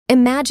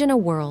Imagine a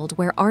world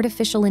where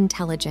artificial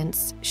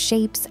intelligence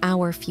shapes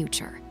our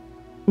future.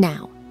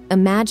 Now,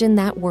 imagine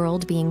that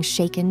world being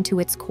shaken to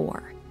its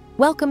core.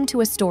 Welcome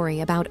to a story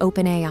about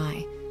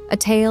OpenAI, a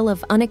tale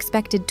of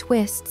unexpected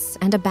twists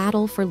and a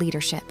battle for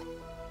leadership.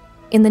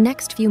 In the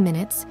next few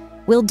minutes,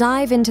 we'll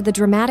dive into the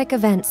dramatic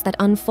events that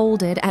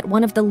unfolded at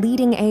one of the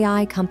leading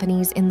AI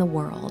companies in the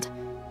world.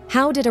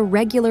 How did a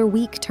regular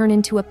week turn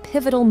into a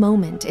pivotal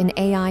moment in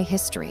AI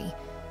history?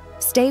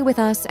 Stay with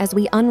us as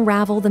we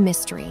unravel the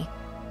mystery.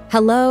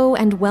 Hello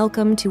and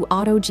welcome to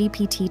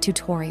AutoGPT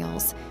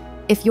tutorials.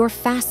 If you're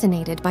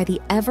fascinated by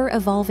the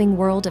ever-evolving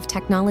world of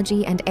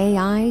technology and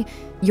AI,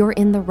 you're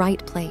in the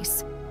right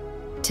place.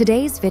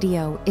 Today's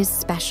video is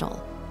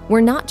special.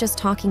 We're not just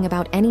talking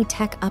about any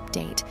tech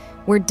update.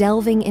 We're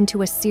delving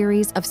into a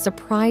series of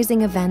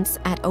surprising events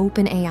at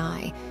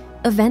OpenAI,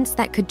 events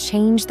that could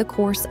change the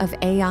course of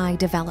AI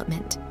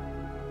development.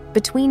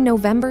 Between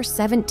November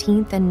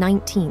 17th and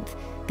 19th,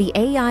 the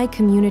AI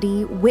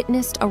community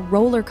witnessed a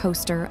roller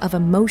coaster of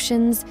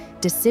emotions,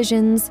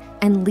 decisions,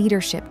 and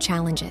leadership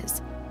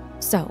challenges.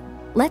 So,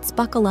 let's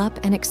buckle up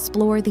and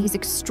explore these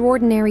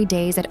extraordinary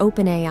days at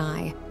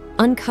OpenAI,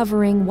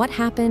 uncovering what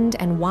happened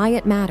and why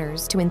it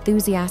matters to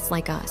enthusiasts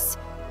like us.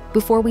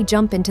 Before we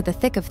jump into the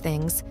thick of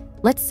things,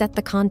 let's set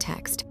the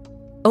context.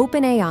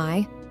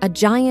 OpenAI, a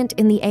giant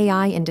in the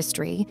AI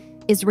industry,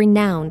 is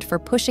renowned for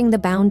pushing the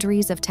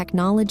boundaries of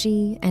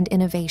technology and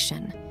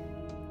innovation.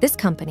 This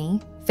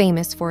company,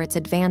 famous for its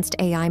advanced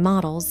AI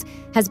models,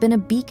 has been a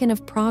beacon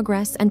of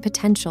progress and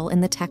potential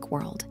in the tech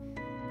world.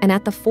 And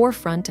at the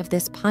forefront of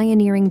this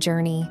pioneering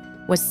journey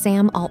was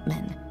Sam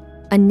Altman,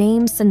 a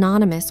name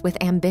synonymous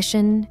with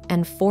ambition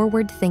and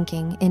forward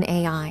thinking in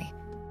AI.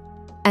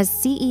 As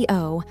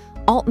CEO,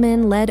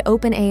 Altman led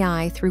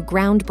OpenAI through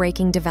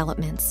groundbreaking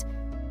developments.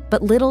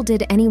 But little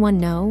did anyone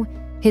know,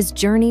 his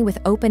journey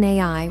with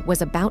OpenAI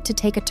was about to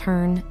take a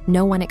turn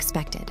no one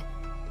expected.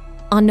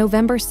 On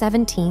November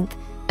 17th,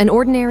 an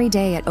ordinary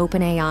day at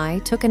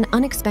OpenAI took an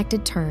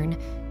unexpected turn,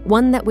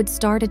 one that would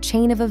start a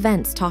chain of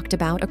events talked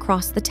about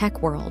across the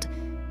tech world.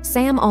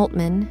 Sam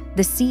Altman,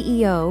 the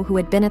CEO who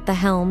had been at the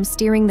helm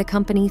steering the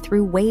company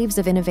through waves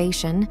of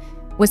innovation,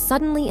 was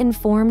suddenly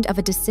informed of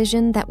a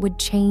decision that would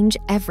change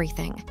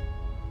everything.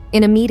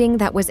 In a meeting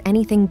that was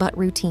anything but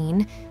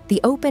routine,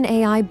 the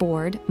OpenAI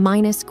board,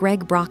 minus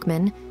Greg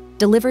Brockman,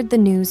 delivered the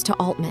news to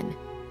Altman.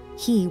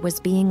 He was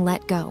being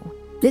let go.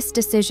 This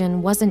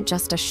decision wasn't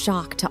just a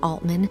shock to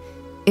Altman.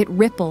 It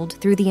rippled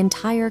through the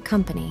entire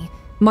company,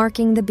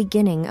 marking the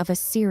beginning of a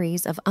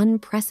series of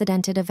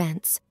unprecedented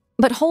events.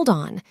 But hold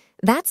on,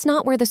 that's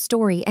not where the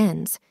story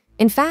ends.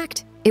 In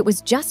fact, it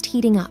was just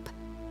heating up.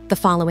 The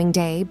following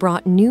day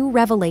brought new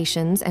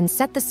revelations and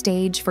set the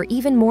stage for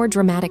even more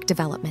dramatic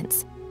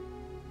developments.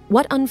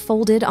 What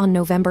unfolded on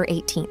November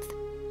 18th?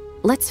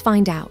 Let's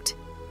find out.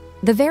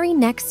 The very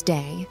next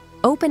day,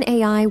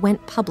 OpenAI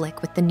went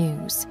public with the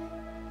news.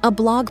 A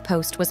blog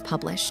post was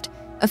published,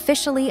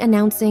 officially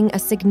announcing a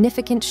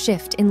significant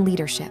shift in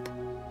leadership.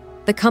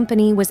 The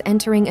company was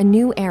entering a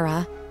new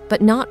era,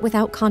 but not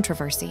without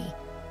controversy.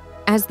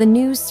 As the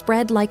news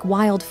spread like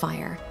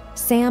wildfire,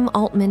 Sam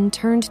Altman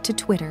turned to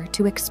Twitter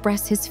to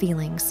express his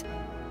feelings.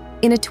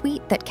 In a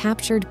tweet that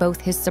captured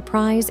both his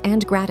surprise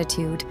and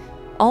gratitude,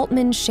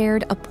 Altman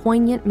shared a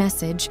poignant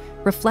message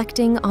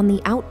reflecting on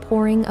the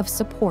outpouring of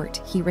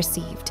support he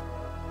received.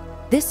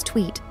 This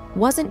tweet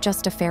wasn't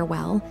just a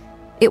farewell,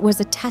 it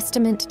was a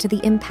testament to the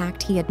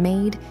impact he had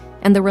made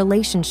and the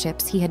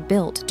relationships he had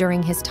built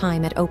during his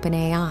time at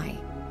OpenAI.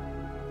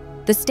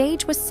 The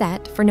stage was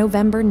set for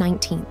November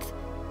 19th,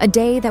 a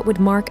day that would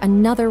mark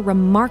another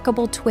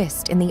remarkable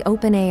twist in the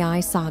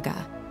OpenAI saga.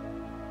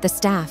 The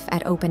staff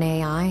at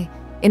OpenAI,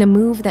 in a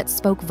move that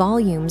spoke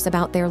volumes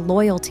about their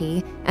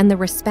loyalty and the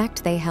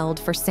respect they held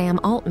for Sam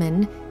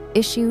Altman,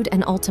 issued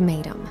an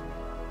ultimatum.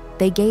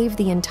 They gave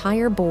the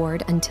entire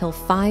board until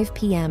 5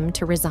 p.m.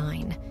 to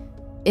resign.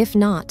 If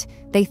not,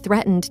 they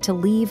threatened to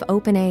leave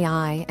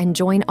OpenAI and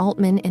join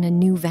Altman in a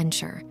new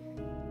venture.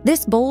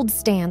 This bold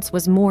stance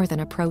was more than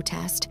a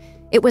protest.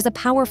 It was a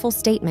powerful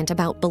statement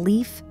about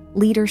belief,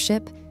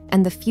 leadership,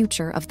 and the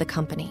future of the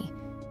company.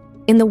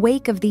 In the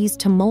wake of these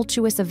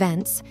tumultuous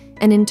events,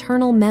 an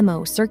internal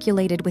memo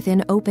circulated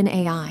within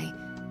OpenAI.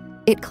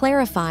 It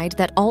clarified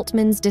that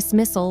Altman's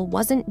dismissal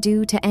wasn't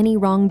due to any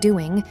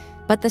wrongdoing,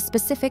 but the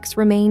specifics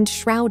remained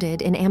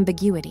shrouded in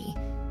ambiguity.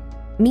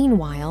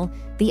 Meanwhile,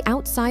 the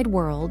outside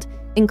world,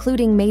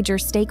 including major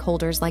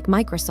stakeholders like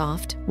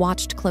Microsoft,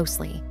 watched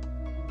closely.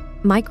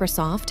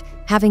 Microsoft,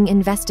 having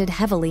invested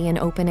heavily in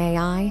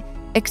OpenAI,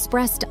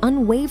 expressed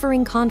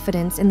unwavering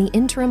confidence in the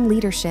interim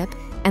leadership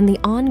and the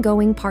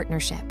ongoing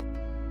partnership.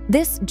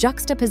 This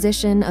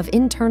juxtaposition of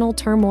internal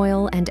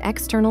turmoil and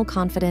external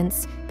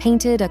confidence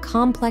painted a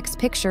complex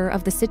picture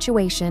of the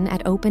situation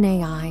at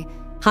OpenAI,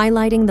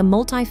 highlighting the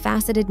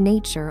multifaceted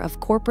nature of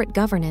corporate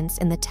governance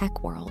in the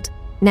tech world.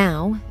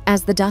 Now,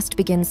 as the dust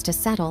begins to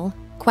settle,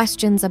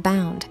 questions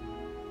abound.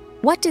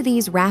 What do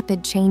these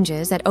rapid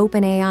changes at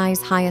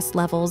OpenAI's highest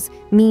levels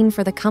mean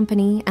for the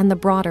company and the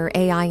broader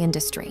AI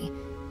industry?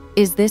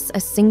 Is this a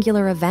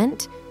singular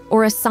event,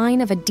 or a sign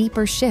of a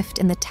deeper shift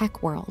in the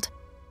tech world?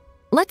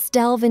 Let's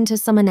delve into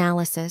some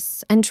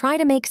analysis and try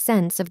to make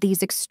sense of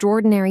these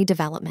extraordinary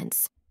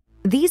developments.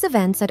 These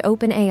events at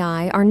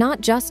OpenAI are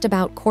not just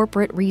about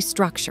corporate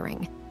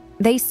restructuring.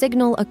 They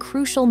signal a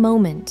crucial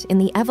moment in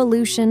the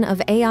evolution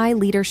of AI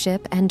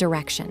leadership and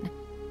direction.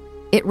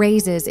 It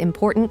raises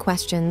important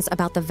questions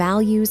about the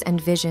values and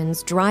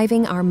visions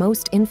driving our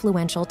most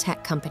influential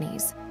tech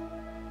companies.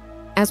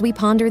 As we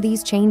ponder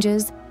these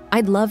changes,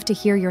 I'd love to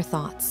hear your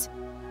thoughts.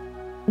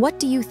 What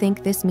do you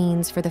think this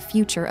means for the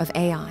future of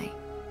AI?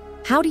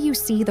 How do you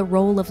see the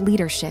role of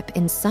leadership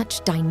in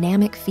such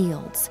dynamic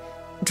fields?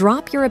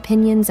 Drop your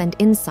opinions and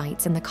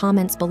insights in the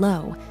comments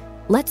below.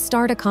 Let's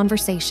start a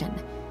conversation.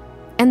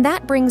 And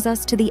that brings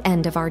us to the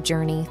end of our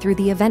journey through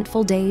the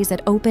eventful days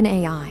at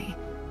OpenAI.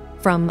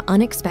 From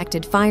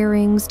unexpected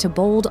firings to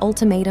bold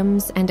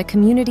ultimatums and a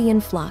community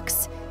in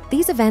flux,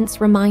 these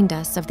events remind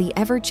us of the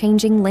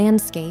ever-changing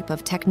landscape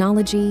of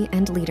technology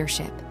and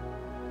leadership.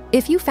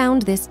 If you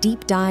found this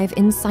deep dive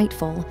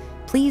insightful,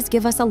 please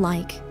give us a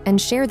like and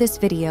share this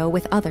video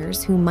with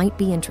others who might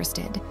be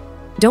interested.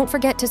 Don't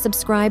forget to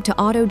subscribe to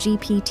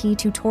AutoGPT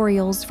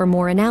tutorials for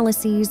more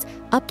analyses,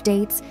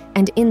 updates,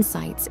 and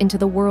insights into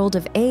the world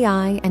of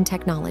AI and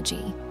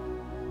technology.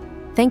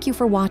 Thank you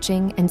for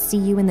watching, and see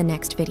you in the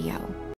next video.